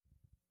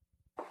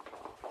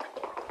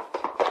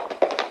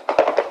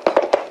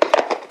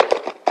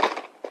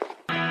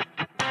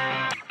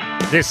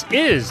This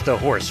is the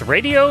Horse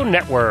Radio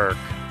Network.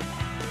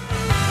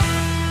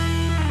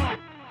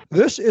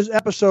 This is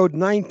episode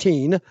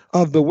 19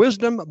 of the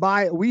Wisdom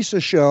by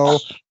WISA show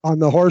on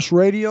the Horse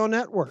Radio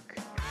Network.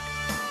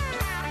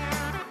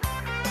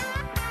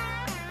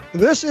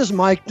 This is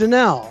Mike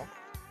Donnell.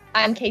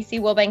 I'm Casey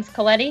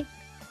Wilbanks-Coletti.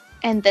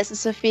 And this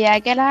is Sophia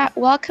Aguilar.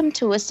 Welcome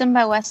to Wisdom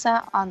by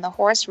WISA on the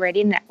Horse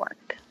Radio Network.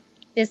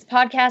 This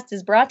podcast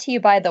is brought to you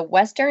by the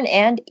Western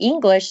and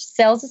English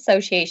Sales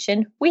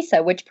Association,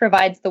 WISA, which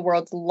provides the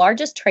world's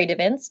largest trade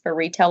events for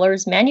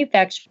retailers,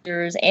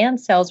 manufacturers, and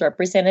sales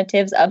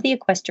representatives of the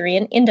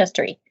equestrian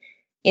industry.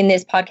 In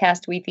this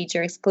podcast, we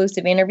feature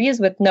exclusive interviews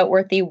with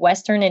noteworthy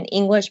Western and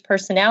English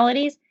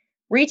personalities,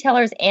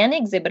 retailers, and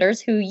exhibitors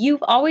who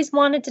you've always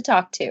wanted to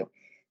talk to.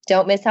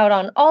 Don't miss out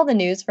on all the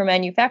news for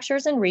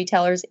manufacturers and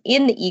retailers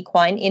in the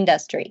equine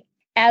industry.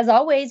 As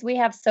always, we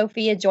have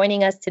Sophia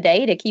joining us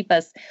today to keep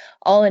us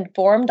all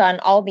informed on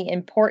all the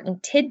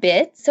important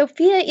tidbits.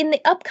 Sophia, in the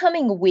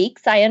upcoming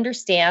weeks, I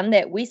understand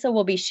that WISA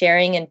will be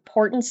sharing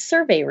important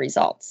survey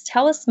results.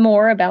 Tell us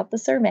more about the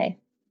survey.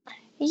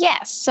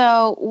 Yes,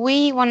 so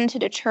we wanted to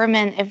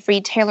determine if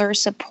retailers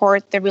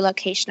support the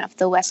relocation of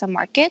the WESA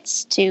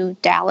markets to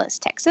Dallas,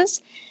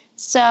 Texas.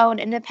 So an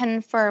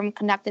independent firm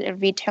conducted a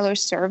retailer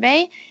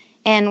survey,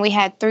 and we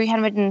had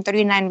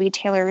 339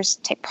 retailers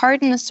take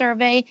part in the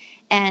survey,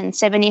 and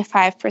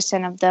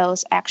 75% of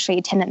those actually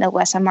attended the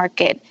WESA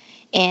market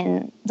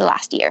in the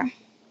last year.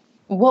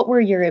 What were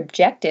your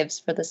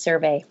objectives for the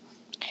survey?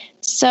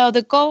 So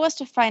the goal was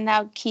to find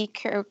out key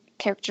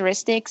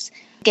characteristics,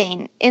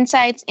 gain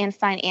insights, and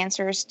find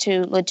answers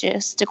to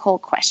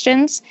logistical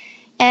questions.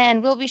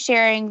 And we'll be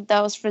sharing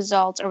those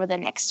results over the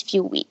next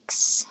few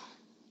weeks.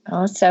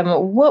 Awesome.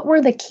 What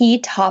were the key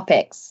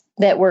topics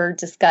that were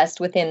discussed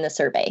within the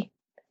survey?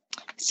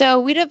 So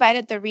we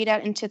divided the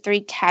readout into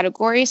 3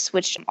 categories,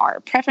 which are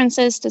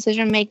preferences,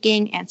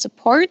 decision-making, and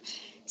support.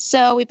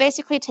 So we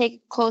basically take a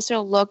closer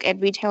look at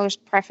retailers'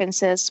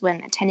 preferences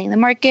when attending the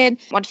market,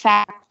 what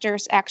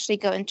factors actually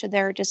go into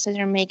their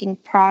decision-making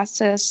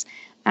process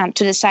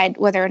to decide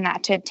whether or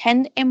not to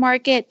attend a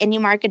market, any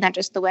market, not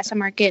just the WESA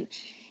market,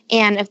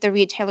 and if the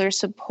retailers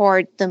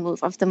support the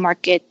move of the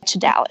market to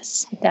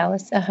Dallas.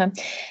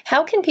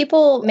 How can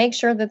people make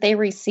sure that they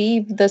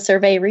receive the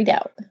survey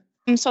readout?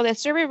 So the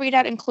survey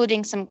readout,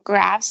 including some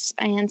graphs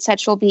and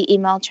such, will be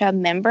emailed to our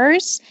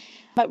members.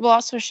 But we'll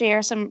also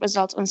share some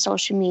results on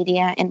social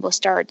media, and we'll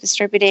start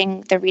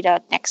distributing the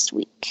readout next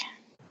week.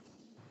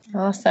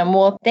 Awesome.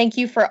 Well, thank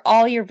you for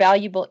all your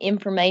valuable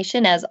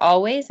information, as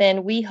always,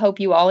 and we hope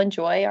you all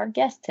enjoy our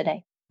guest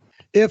today.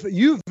 If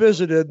you've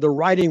visited the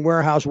Riding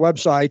Warehouse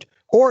website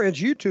or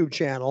its YouTube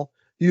channel,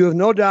 you have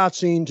no doubt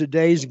seen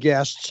today's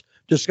guests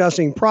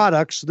discussing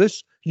products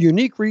this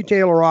unique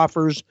retailer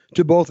offers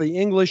to both the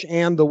English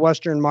and the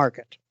Western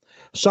market.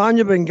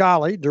 Sonia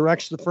Bengali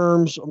directs the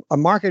firm's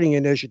marketing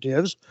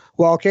initiatives,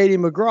 while Katie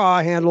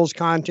McGraw handles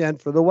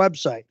content for the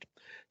website.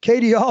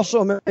 Katie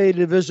also made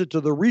a visit to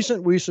the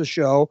recent WISA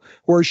show,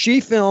 where she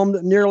filmed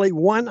nearly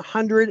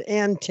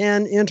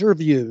 110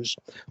 interviews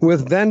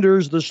with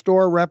vendors the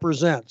store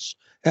represents.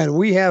 And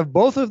we have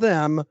both of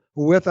them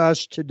with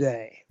us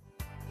today.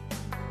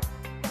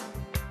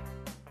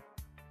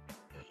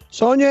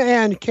 Sonia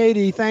and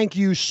Katie, thank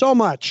you so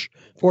much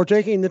for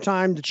taking the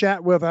time to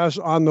chat with us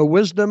on the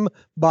Wisdom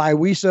by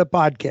WISA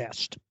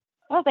podcast.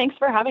 Well, thanks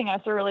for having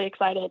us. We're really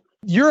excited.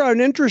 You're an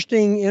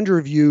interesting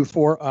interview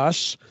for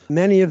us.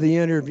 Many of the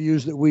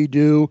interviews that we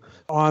do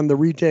on the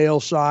retail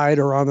side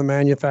or on the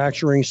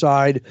manufacturing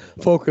side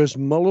focus a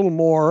little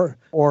more,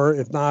 or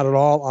if not at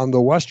all, on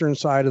the Western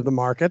side of the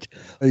market.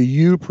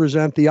 You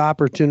present the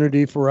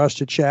opportunity for us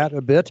to chat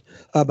a bit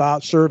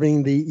about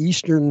serving the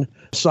Eastern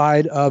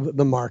side of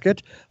the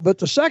market. But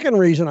the second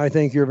reason I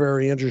think you're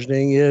very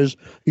interesting is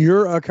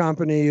you're a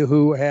company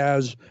who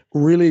has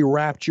really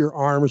wrapped your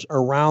arms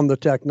around the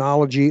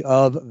technology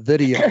of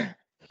video.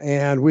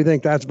 And we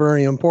think that's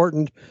very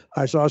important.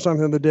 I saw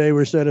something the day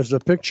where it said, if a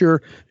picture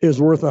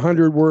is worth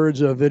 100 words,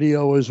 a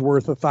video is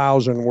worth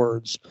 1,000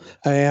 words.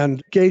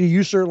 And Katie,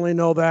 you certainly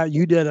know that.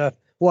 You did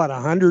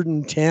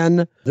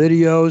 110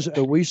 videos at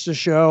the WISA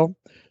show.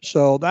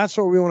 So that's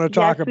what we want to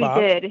talk about.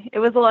 Yes, we did. It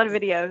was a lot of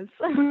videos.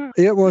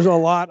 It was a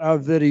lot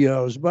of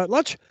videos. But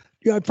let's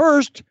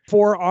first,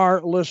 for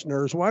our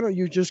listeners, why don't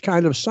you just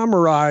kind of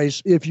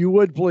summarize, if you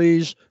would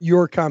please,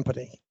 your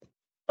company?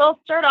 So I'll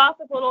start off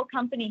with a little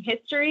company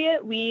history.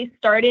 We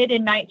started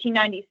in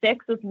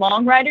 1996 with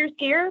Long Riders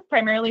gear,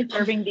 primarily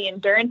serving the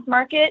endurance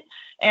market.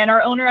 And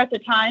our owner at the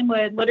time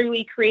would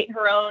literally create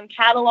her own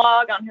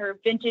catalog on her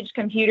vintage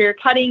computer,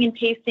 cutting and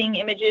pasting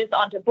images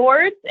onto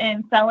boards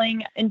and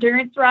selling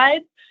endurance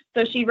rides.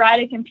 So she'd ride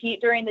and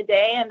compete during the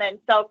day and then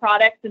sell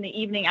products in the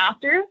evening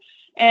after.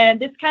 And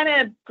this kind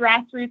of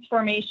grassroots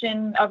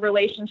formation of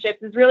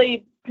relationships is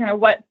really kind of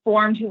what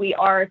formed who we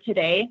are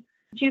today.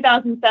 In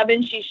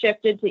 2007, she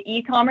shifted to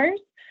e-commerce.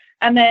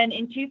 And then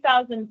in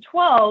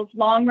 2012,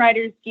 Long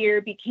Riders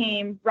Gear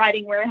became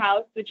Riding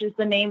Warehouse, which is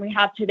the name we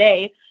have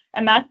today.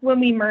 And that's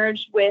when we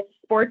merged with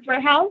Sports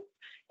Warehouse.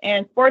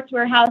 And Sports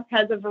Warehouse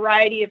has a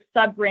variety of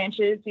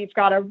sub-branches. We've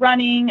got a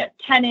running, a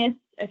tennis,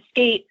 a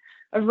skate,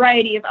 a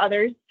variety of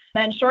others.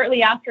 Then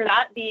shortly after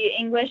that, the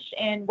English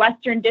and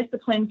Western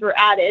disciplines were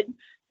added.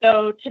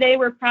 So today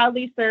we're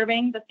proudly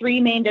serving the three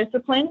main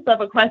disciplines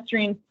of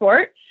equestrian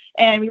sport.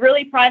 And we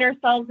really pride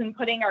ourselves in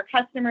putting our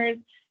customers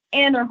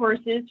and their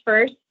horses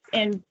first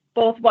in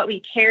both what we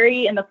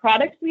carry and the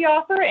products we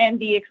offer and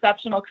the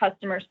exceptional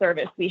customer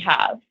service we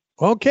have.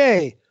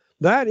 Okay.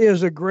 That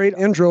is a great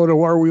intro to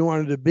where we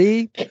wanted to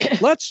be.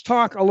 Let's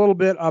talk a little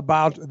bit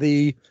about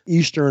the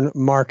Eastern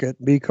market,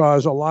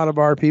 because a lot of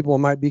our people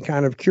might be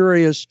kind of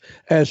curious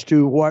as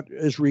to what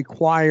is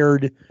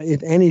required,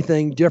 if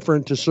anything,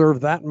 different to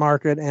serve that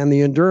market and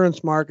the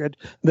endurance market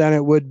than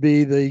it would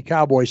be the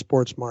cowboy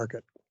sports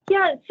market.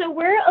 Yeah, so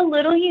we're a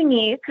little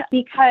unique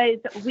because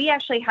we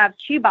actually have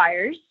two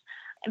buyers.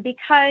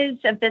 Because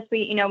of this,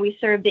 we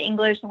serve the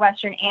English,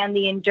 Western, and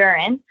the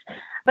endurance.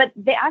 But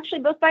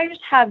both buyers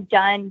have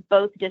done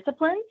both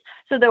disciplines,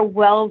 so they're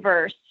well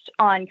versed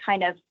on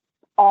kind of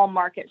all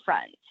market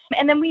fronts.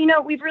 And then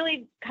we've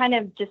really kind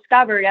of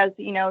discovered, as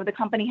the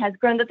company has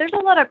grown, that there's a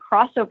lot of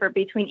crossover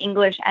between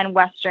English and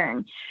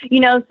Western.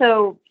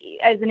 So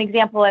as an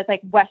example, as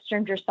like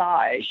Western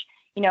dressage,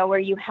 where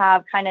you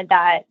have kind of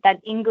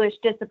that English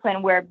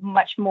discipline where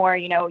much more,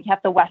 you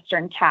have the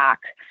Western tack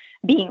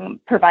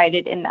being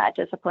provided in that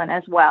discipline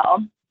as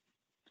well.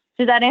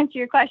 Does that answer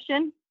your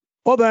question?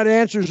 Well, that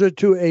answers it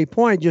to a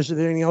point. Just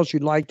anything else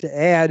you'd like to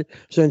add,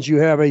 since you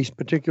have a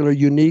particular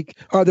unique,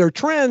 are there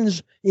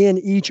trends in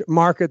each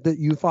market that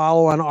you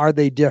follow, and are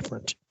they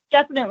different?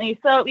 Definitely.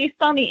 So at least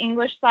on the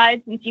English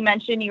side, since you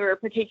mentioned you were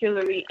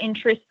particularly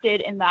interested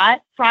in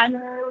that,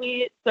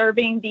 primarily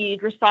serving the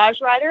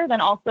dressage rider,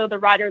 then also the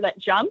rider that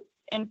jumps.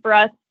 And for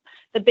us,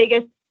 the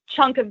biggest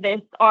chunk of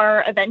this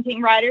are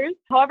eventing riders.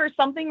 However,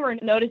 something we're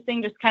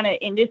noticing just kind of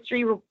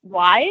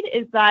industry-wide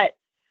is that,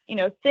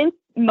 since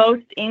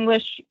most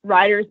English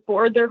riders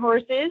board their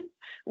horses,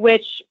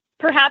 which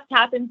perhaps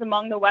happens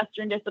among the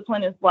Western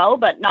discipline as well,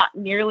 but not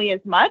nearly as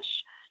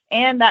much.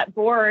 And that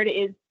board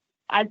is,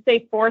 I'd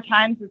say, 4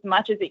 times as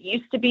much as it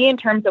used to be in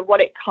terms of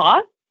what it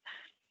costs.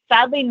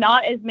 Sadly,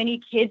 not as many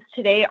kids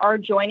today are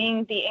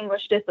joining the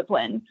English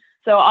discipline.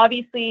 So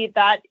obviously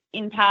that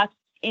impacts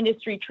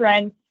industry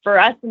trends for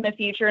us in the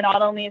future,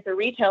 not only as a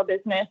retail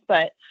business,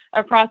 but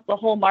across the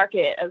whole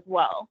market as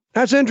well.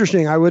 That's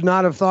interesting. I would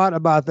not have thought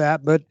about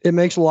that, but it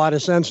makes a lot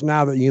of sense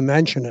now that you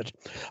mention it.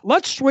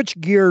 Let's switch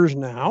gears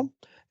now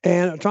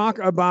and talk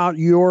about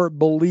your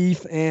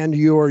belief and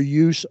your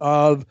use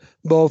of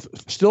both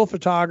still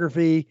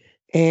photography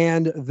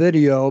and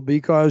video,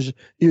 because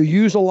you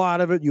use a lot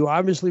of it. You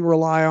obviously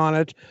rely on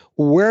it.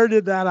 Where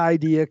did that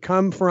idea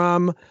come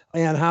from,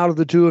 and how did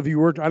the two of you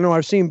work? I know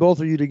I've seen both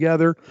of you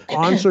together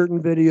on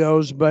certain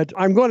videos, but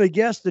I'm going to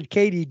guess that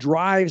Katie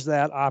drives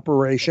that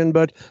operation.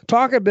 But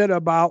talk a bit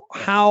about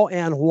how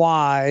and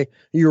why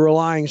you're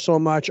relying so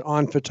much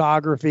on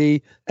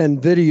photography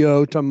and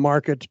video to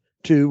market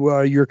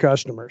to your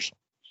customers.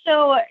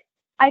 So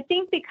I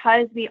think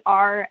because we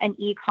are an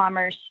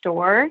e-commerce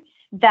store,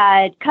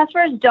 that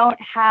customers don't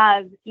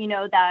have,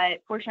 that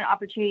fortunate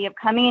opportunity of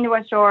coming into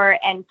a store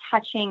and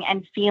touching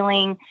and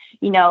feeling,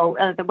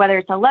 whether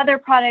it's a leather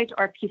product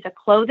or a piece of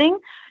clothing.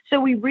 So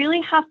we really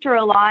have to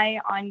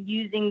rely on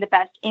using the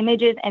best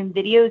images and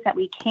videos that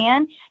we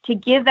can to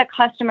give the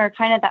customer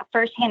kind of that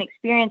firsthand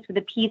experience with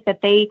a piece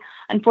that they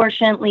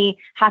unfortunately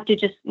have to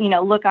just,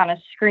 look on a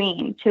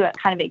screen to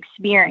kind of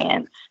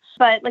experience.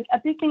 But like a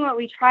big thing what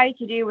we try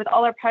to do with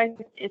all our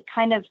products is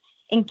kind of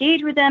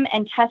engage with them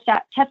and test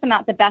them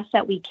out the best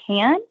that we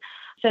can,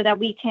 so that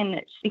we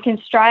can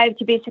strive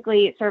to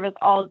basically service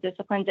all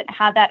disciplines and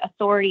have that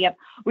authority of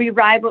we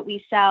ride what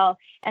we sell,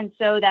 and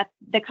so that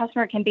the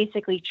customer can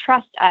basically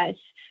trust us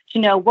to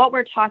know what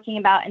we're talking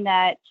about, and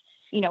that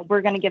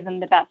we're going to give them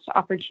the best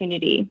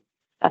opportunity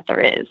that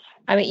there is.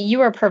 I mean,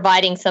 you are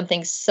providing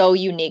something so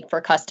unique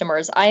for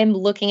customers. I am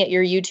looking at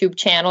your YouTube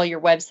channel,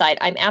 your website.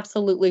 I'm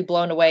absolutely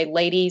blown away,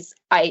 ladies.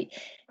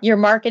 Your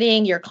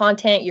marketing, your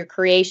content, your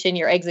creation,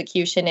 your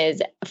execution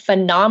is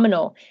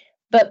phenomenal.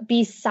 But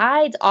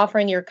besides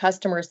offering your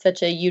customers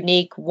such a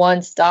unique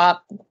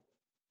one-stop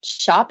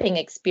shopping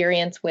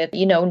experience with,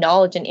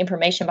 knowledge and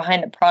information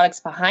behind the products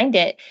behind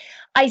it,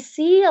 I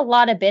see a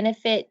lot of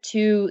benefit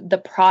to the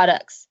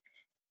products,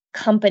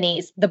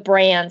 companies, the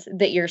brands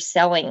that you're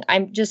selling.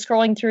 I'm just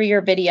scrolling through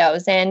your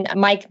videos, and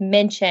Mike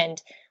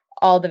mentioned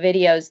all the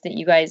videos that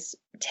you guys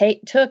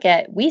took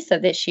at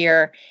WISA this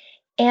year.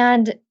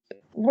 And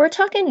we're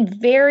talking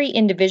very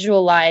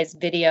individualized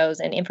videos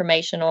and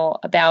informational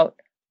about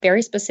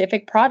very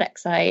specific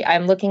products.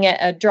 I'm looking at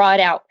a Draw It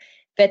Out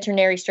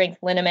veterinary strength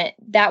liniment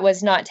that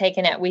was not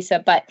taken at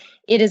WISA, but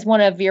it is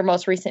one of your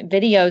most recent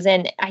videos.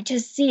 And I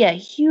just see a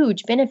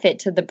huge benefit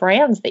to the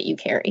brands that you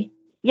carry.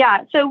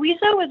 Yeah, so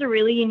WISA was a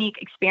really unique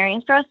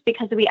experience for us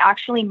because we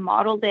actually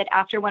modeled it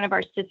after one of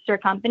our sister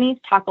companies,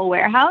 Tackle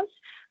Warehouse,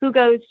 who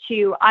goes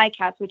to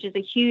ICAST, which is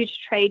a huge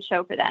trade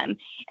show for them.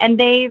 And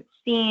they've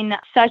seen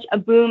such a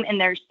boom in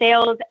their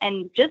sales.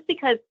 And just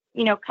because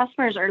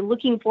customers are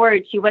looking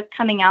forward to what's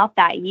coming out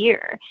that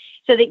year.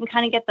 So they can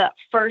kind of get the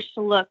first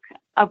look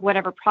of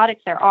whatever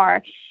products there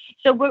are.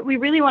 So what we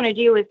really want to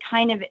do is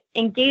kind of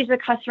engage the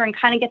customer and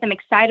kind of get them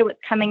excited what's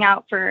coming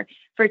out for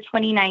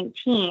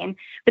 2019,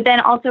 but then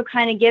also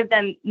kind of give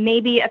them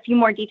maybe a few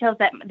more details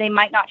that they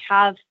might not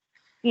have,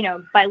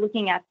 by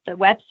looking at the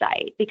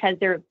website, because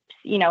they're,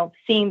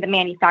 seeing the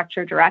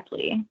manufacturer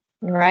directly.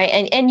 Right.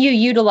 And you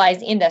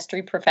utilize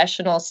industry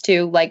professionals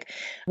too, like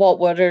Walt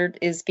Woodard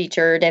is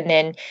featured. And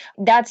then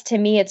that's, to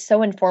me, it's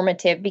so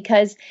informative,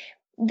 because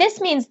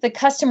this means the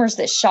customers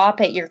that shop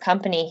at your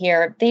company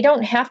here, they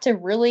don't have to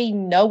really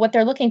know what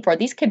they're looking for.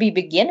 These could be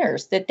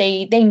beginners that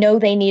they know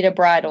they need a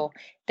bridle.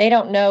 They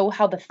don't know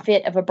how the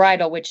fit of a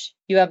bridle, which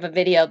you have a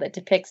video that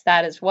depicts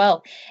that as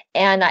well.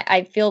 And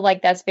I feel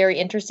like that's very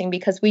interesting,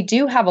 because we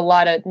do have a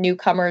lot of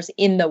newcomers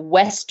in the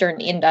Western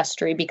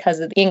industry because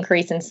of the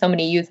increase in so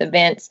many youth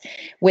events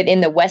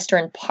within the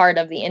Western part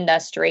of the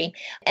industry.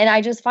 And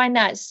I just find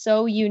that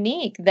so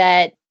unique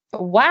that,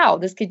 wow,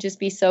 this could just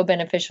be so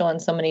beneficial in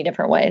so many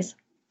different ways.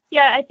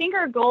 Yeah, I think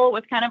our goal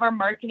with kind of our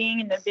marketing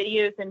and the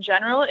videos in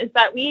general is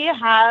that we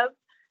have,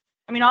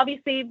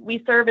 obviously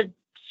we serve a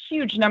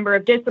huge number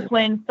of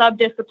disciplines,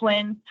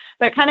 sub-disciplines,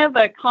 but kind of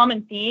a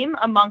common theme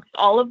amongst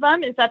all of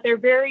them is that they're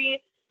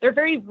very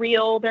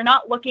real. They're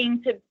not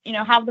looking to,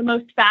 have the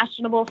most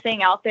fashionable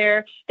thing out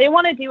there. They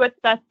want to do what's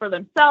best for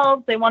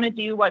themselves. They want to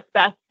do what's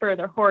best for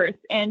their horse,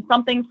 and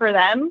something for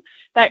them,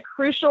 that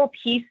crucial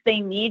piece they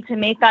need to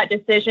make that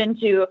decision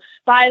to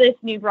buy this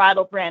new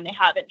bridle brand they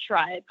haven't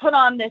tried, put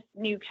on this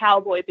new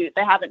cowboy boot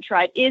they haven't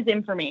tried, is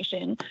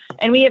information.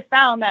 And we have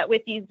found that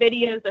with these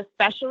videos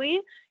especially,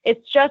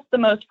 it's just the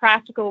most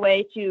practical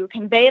way to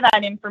convey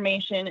that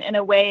information in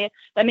a way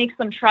that makes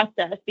them trust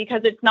us,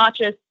 because it's not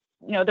just,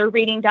 they're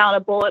reading down a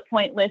bullet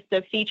point list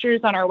of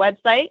features on our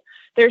website.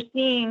 They're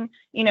seeing,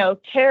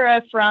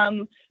 Tara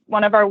from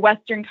one of our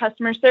Western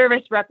customer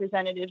service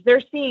representatives.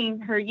 They're seeing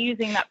her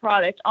using that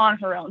product on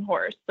her own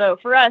horse. So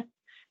for us,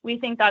 we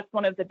think that's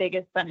one of the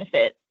biggest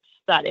benefits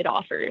that it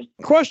offers.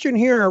 Question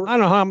here. I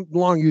don't know how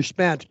long you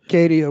spent,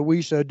 Katie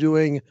Awisa,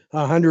 doing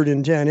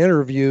 110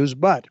 interviews,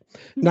 but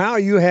now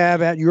you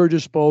have at your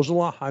disposal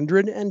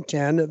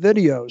 110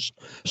 videos.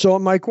 So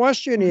my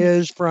question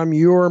is, from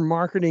your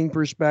marketing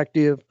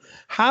perspective,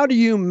 how do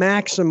you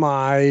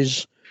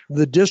maximize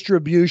the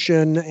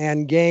distribution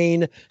and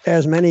gain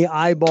as many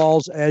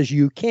eyeballs as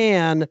you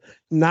can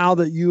now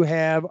that you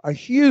have a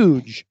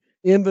huge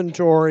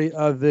inventory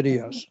of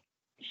videos?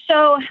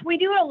 So we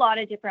do it a lot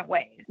of different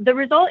ways. The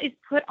result is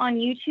put on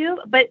YouTube,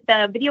 but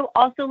the video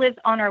also lives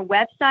on our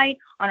website,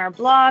 on our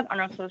blog,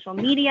 on our social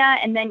media,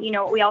 and then,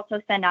 we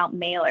also send out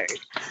mailers.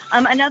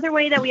 Another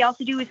way that we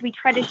also do is we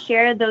try to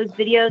share those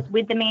videos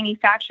with the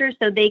manufacturer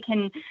so they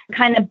can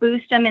kind of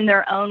boost them in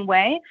their own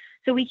way,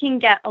 so we can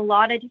get a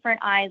lot of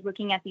different eyes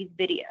looking at these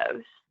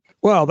videos.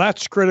 Well,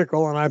 that's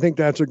critical, and I think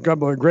that's a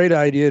great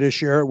idea to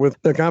share it with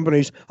the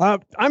companies.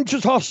 I'm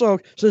just also,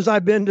 since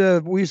I've been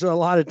to WISA a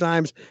lot of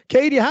times,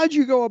 Katie, how did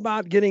you go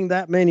about getting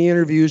that many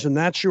interviews in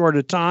that short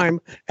a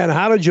time, and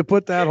how did you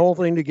put that whole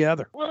thing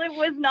together? Well, it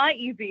was not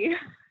easy.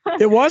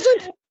 It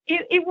wasn't?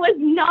 It was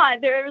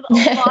not. There was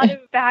a lot of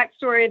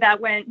backstory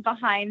that went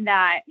behind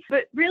that.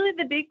 But really,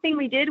 the big thing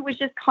we did was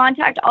just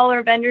contact all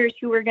our vendors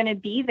who were going to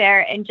be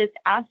there and just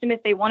ask them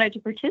if they wanted to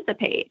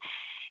participate.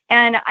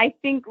 And I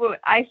think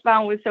what I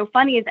found was so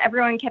funny is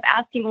everyone kept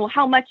asking, well,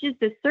 how much is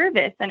this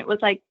service? And it was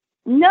like,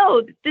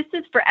 no, this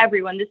is for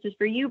everyone. This is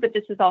for you, but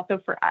this is also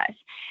for us.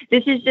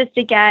 This is just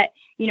to get,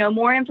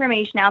 more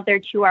information out there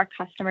to our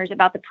customers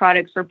about the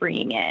products we're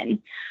bringing in.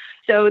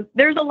 So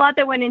there's a lot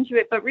that went into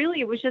it, but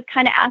really it was just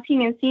kind of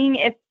asking and seeing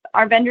if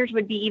our vendors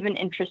would be even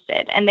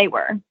interested, and they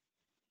were.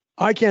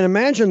 I can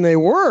imagine they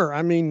were.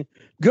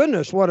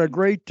 Goodness, what a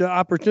great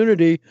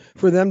opportunity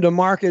for them to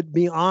market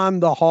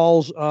beyond the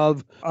halls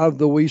of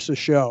the WISA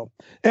show.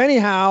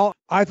 Anyhow,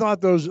 I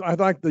thought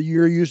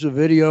your use of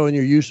video and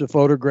your use of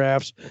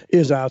photographs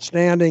is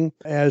outstanding.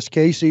 As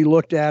Casey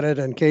looked at it,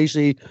 and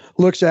Casey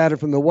looks at it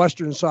from the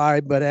Western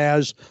side, but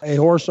as a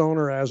horse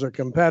owner, as a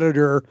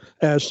competitor,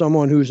 as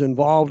someone who's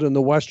involved in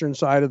the Western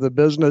side of the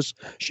business,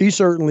 she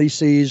certainly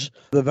sees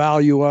the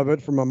value of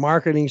it from a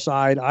marketing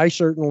side. I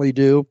certainly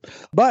do.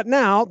 But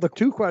now the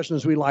two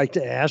questions we like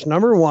to ask.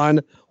 Number one,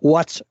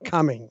 what's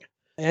coming?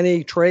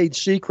 Any trade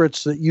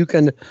secrets that you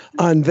can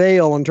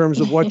unveil in terms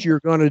of what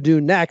you're going to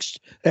do next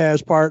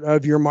as part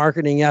of your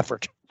marketing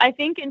effort? I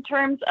think in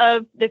terms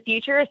of the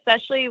future,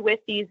 especially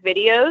with these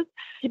videos,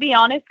 to be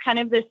honest, kind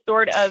of this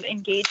sort of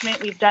engagement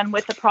we've done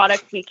with the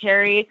products we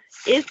carry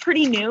is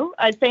pretty new.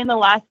 I'd say in the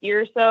last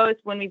year or so is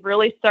when we've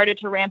really started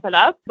to ramp it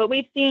up. But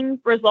we've seen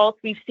results.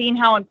 We've seen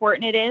how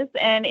important it is.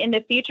 And in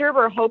the future,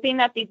 we're hoping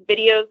that these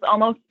videos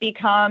almost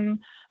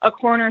become a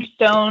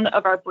cornerstone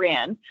of our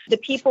brand. The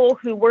people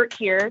who work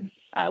here,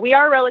 we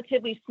are a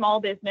relatively small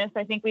business.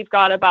 I think we've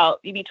got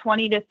about maybe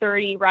 20 to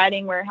 30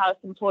 riding warehouse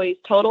employees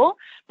total,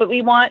 but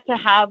we want to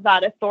have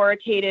that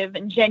authoritative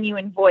and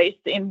genuine voice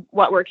in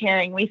what we're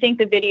carrying. We think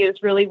the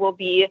videos really will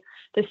be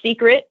the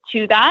secret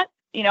to that.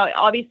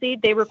 Obviously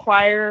they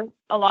require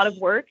a lot of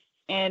work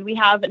And we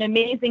have an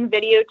amazing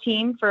video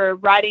team for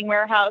Riding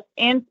Warehouse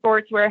and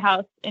Sports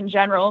Warehouse in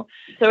general.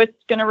 So it's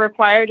going to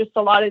require just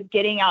a lot of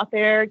getting out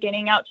there,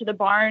 getting out to the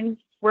barns,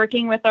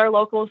 working with our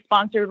local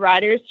sponsored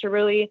riders to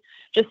really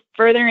just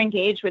further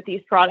engage with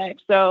these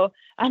products. So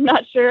I'm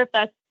not sure if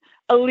that's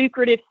a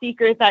lucrative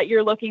secret that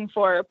you're looking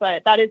for,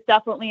 but that is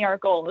definitely our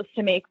goal, is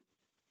to make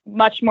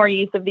much more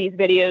use of these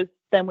videos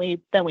than we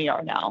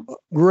are now.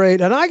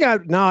 Great. And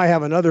I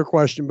have another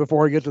question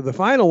before I get to the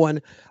final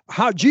one.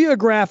 How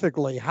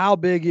geographically, how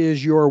big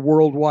is your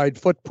worldwide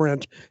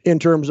footprint in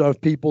terms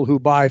of people who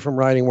buy from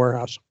Riding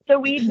Warehouse? So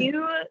we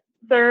do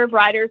serve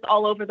riders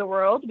all over the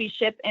world. We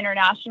ship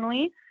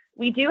internationally.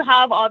 We do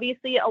have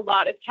obviously a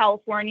lot of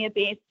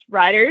California-based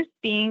riders,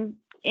 being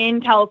in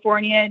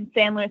California and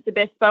San Luis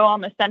Obispo on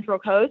the Central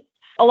Coast.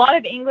 A lot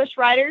of English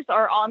riders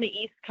are on the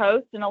East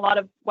Coast, and a lot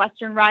of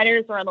Western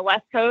riders are on the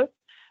West Coast.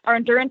 Our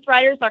endurance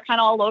riders are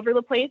kind of all over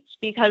the place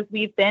because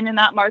we've been in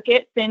that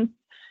market since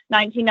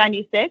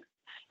 1996.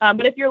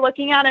 But if you're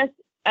looking at us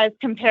as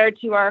compared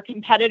to our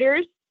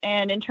competitors,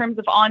 and in terms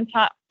of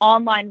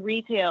online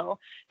retail,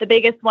 the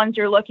biggest ones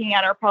you're looking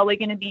at are probably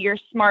going to be your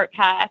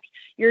SmartPak,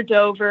 your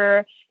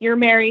Dover, your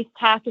Mary's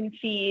Tack and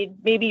Feed,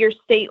 maybe your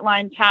State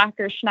Line Tack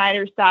or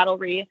Schneider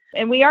Saddlery.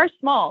 And we are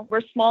small.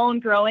 We're small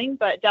and growing,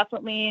 but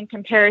definitely in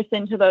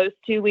comparison to those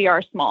two, we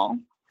are small.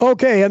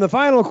 Okay, and the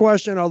final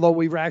question, although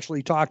we've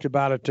actually talked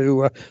about it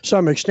to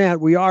some extent,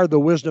 we are the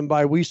Wisdom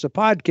by WISA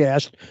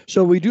podcast,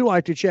 so we do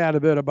like to chat a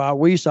bit about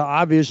WISA.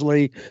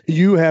 Obviously,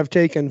 you have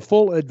taken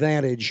full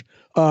advantage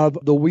of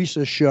the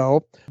WISA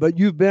show, but have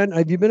you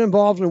been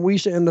involved in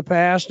WISA in the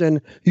past, and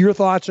your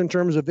thoughts in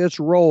terms of its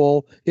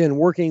role in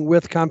working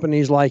with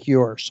companies like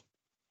yours?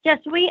 Yes,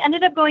 we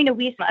ended up going to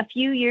WISA a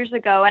few years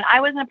ago, and I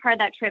wasn't a part of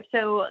that trip.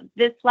 So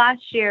this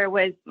last year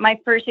was my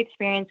first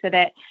experience with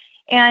it.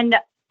 And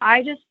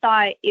I just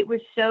thought it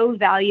was so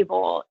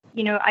valuable.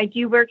 You know, I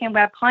do work in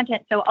web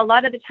content, so a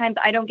lot of the times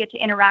I don't get to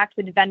interact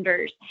with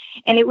vendors.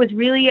 And it was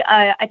really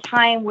a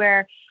time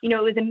where, you know,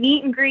 it was a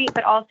meet and greet,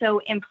 but also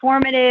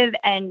informative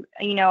and,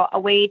 you know, a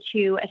way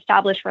to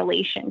establish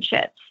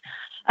relationships.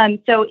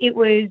 So it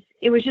was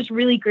just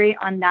really great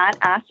on that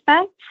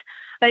aspect.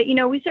 But, you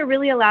know, WISA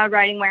really allowed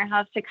Riding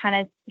Warehouse to kind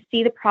of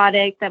see the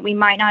product that we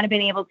might not have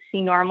been able to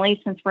see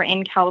normally since we're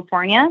in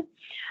California.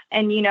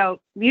 And, you know,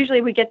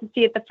 usually we get to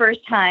see it the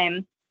first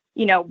time,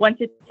 you know, once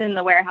it's in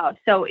the warehouse.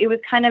 So it was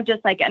kind of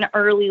just like an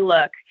early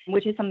look,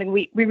 which is something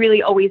we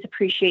really always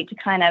appreciate to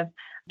kind of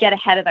get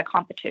ahead of the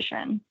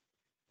competition.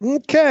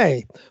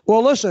 Okay.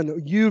 Well, listen,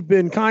 you've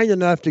been kind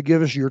enough to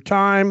give us your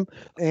time,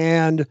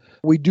 and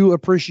we do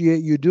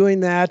appreciate you doing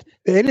that.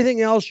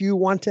 Anything else you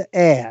want to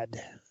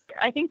add?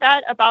 I think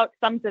that about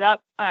sums it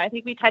up. I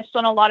think we touched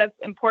on a lot of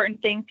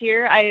important things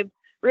here. I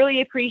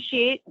really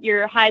appreciate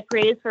your high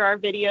praise for our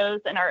videos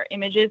and our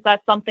images.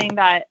 That's something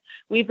that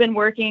we've been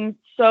working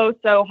so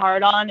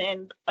hard on.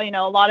 And, you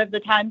know, a lot of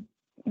the time,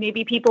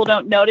 maybe people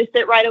don't notice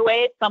it right away.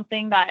 It's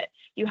something that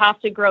you have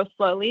to grow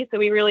slowly. So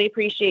we really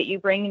appreciate you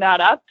bringing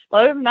that up.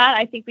 Other than that,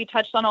 I think we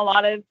touched on a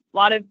lot of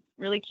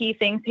really key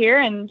things here,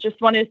 and just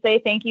wanted to say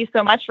thank you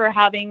so much for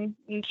having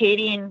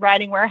Katie and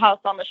Riding Warehouse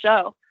on the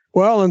show.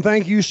 Well, and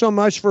thank you so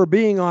much for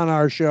being on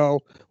our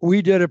show.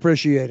 We did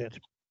appreciate it.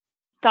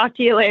 Talk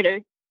to you later.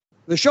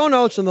 The show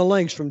notes and the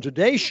links from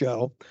today's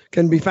show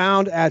can be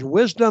found at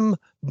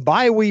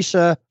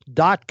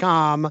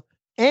wisdombywisa.com,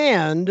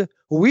 and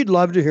we'd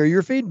love to hear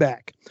your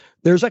feedback.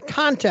 There's a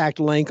contact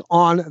link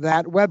on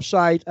that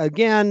website.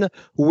 Again,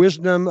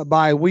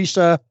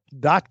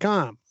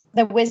 wisdombywisa.com.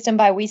 The Wisdom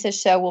by WISA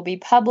show will be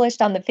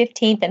published on the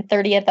 15th and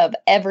 30th of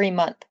every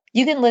month.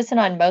 You can listen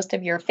on most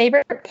of your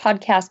favorite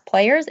podcast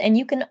players, and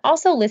you can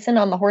also listen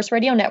on the Horse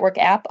Radio Network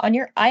app on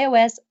your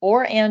iOS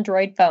or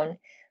Android phone.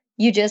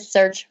 You just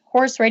search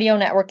Horse Radio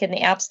Network in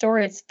the App Store.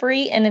 It's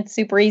free and it's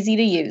super easy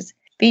to use.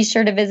 Be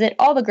sure to visit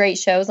all the great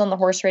shows on the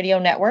Horse Radio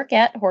Network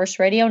at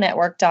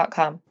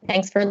horseradionetwork.com.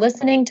 Thanks for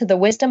listening to the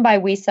Wisdom by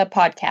WISA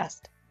podcast.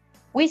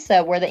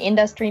 WISA, where the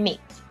industry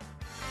meets.